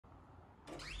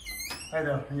Hi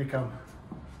there, in you come.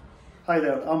 Hi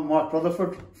there, I'm Mark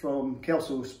Rutherford from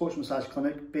Kelso Sports Massage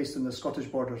Clinic based in the Scottish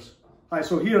Borders. Hi,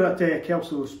 so here at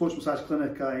Kelso Sports Massage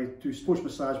Clinic I do sports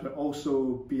massage but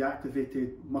also be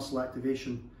activated muscle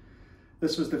activation.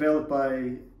 This was developed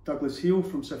by Douglas Heel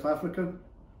from South Africa,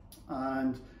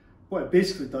 and what it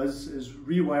basically does is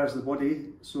rewires the body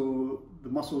so the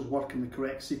muscles work in the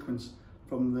correct sequence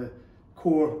from the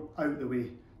core out the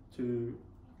way to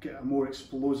get a more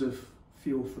explosive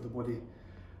feel for the body.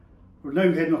 We're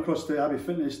now heading across to Abbey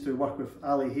Fitness to work with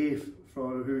Ali Hay,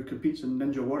 who competes in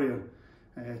Ninja Warrior,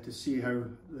 to see how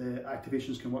the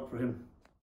activations can work for him.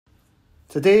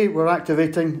 Today we're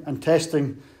activating and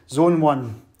testing Zone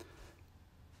 1.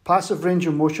 Passive range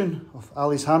of motion of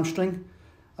Ali's hamstring,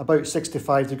 about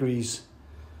 65 degrees.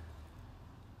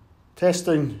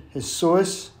 Testing his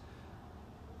psoas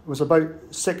was about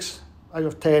 6 out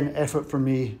of 10 effort for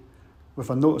me, with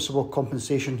a noticeable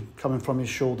compensation coming from his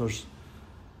shoulders.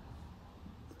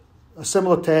 A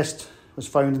similar test was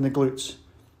found in the glutes,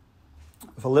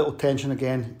 with a little tension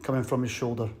again coming from his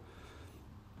shoulder.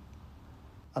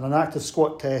 And an active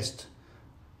squat test,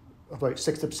 about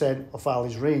 60% of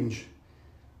Ali's range.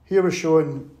 Here we're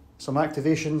showing some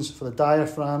activations for the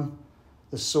diaphragm,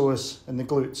 the psoas and the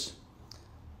glutes.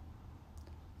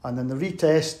 And in the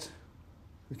retest,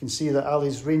 we can see that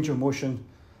Ali's range of motion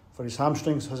for his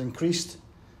hamstrings has increased.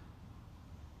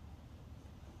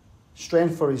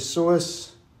 Strength for his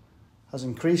psoas has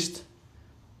increased,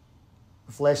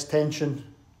 with less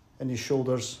tension in his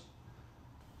shoulders.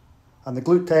 And the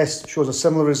glute test shows a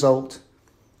similar result.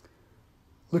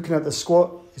 Looking at the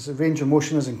squat, his range of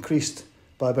motion has increased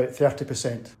by about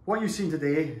 30%. What you've seen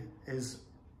today is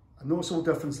a noticeable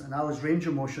difference in Ali's range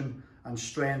of motion and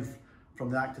strength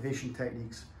from the activation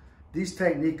techniques. These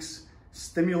techniques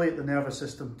stimulate the nervous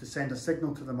system to send a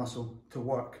signal to the muscle to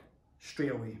work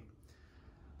straight away.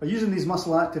 By using these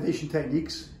muscle activation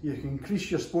techniques, you can increase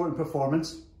your sporting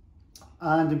performance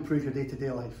and improve your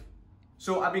day-to-day life.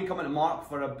 So I've been coming to Mark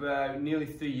for about nearly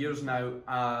 3 years now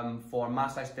for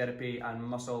massage therapy and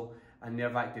muscle and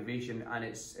nerve activation, and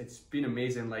it's been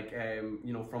amazing. Like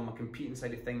you know, from a competing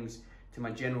side of things to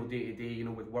my general day-to-day, you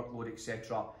know, with workload,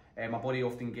 etc. My body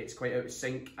often gets quite out of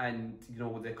sync, and you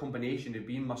know, the combination of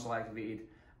being muscle activated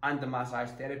and the massage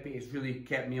therapy has really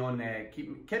kept me on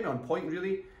kept me on point.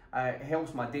 Really, it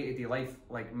helps my day-to-day life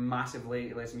like massively.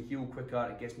 It lets me heal quicker.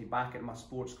 It gets me back at my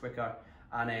sports quicker.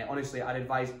 And honestly, I'd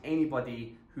advise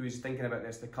anybody who's thinking about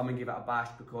this to come and give it a bash,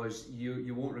 because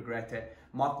you won't regret it.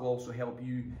 Mark will also help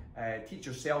you teach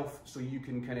yourself so you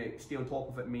can kind of stay on top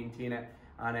of it, maintain it,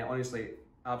 and honestly,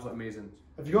 absolutely amazing.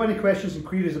 If you've got any questions and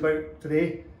queries about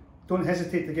today, don't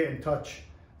hesitate to get in touch.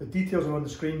 The details are on the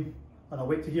screen, and I'll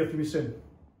wait to hear from you soon.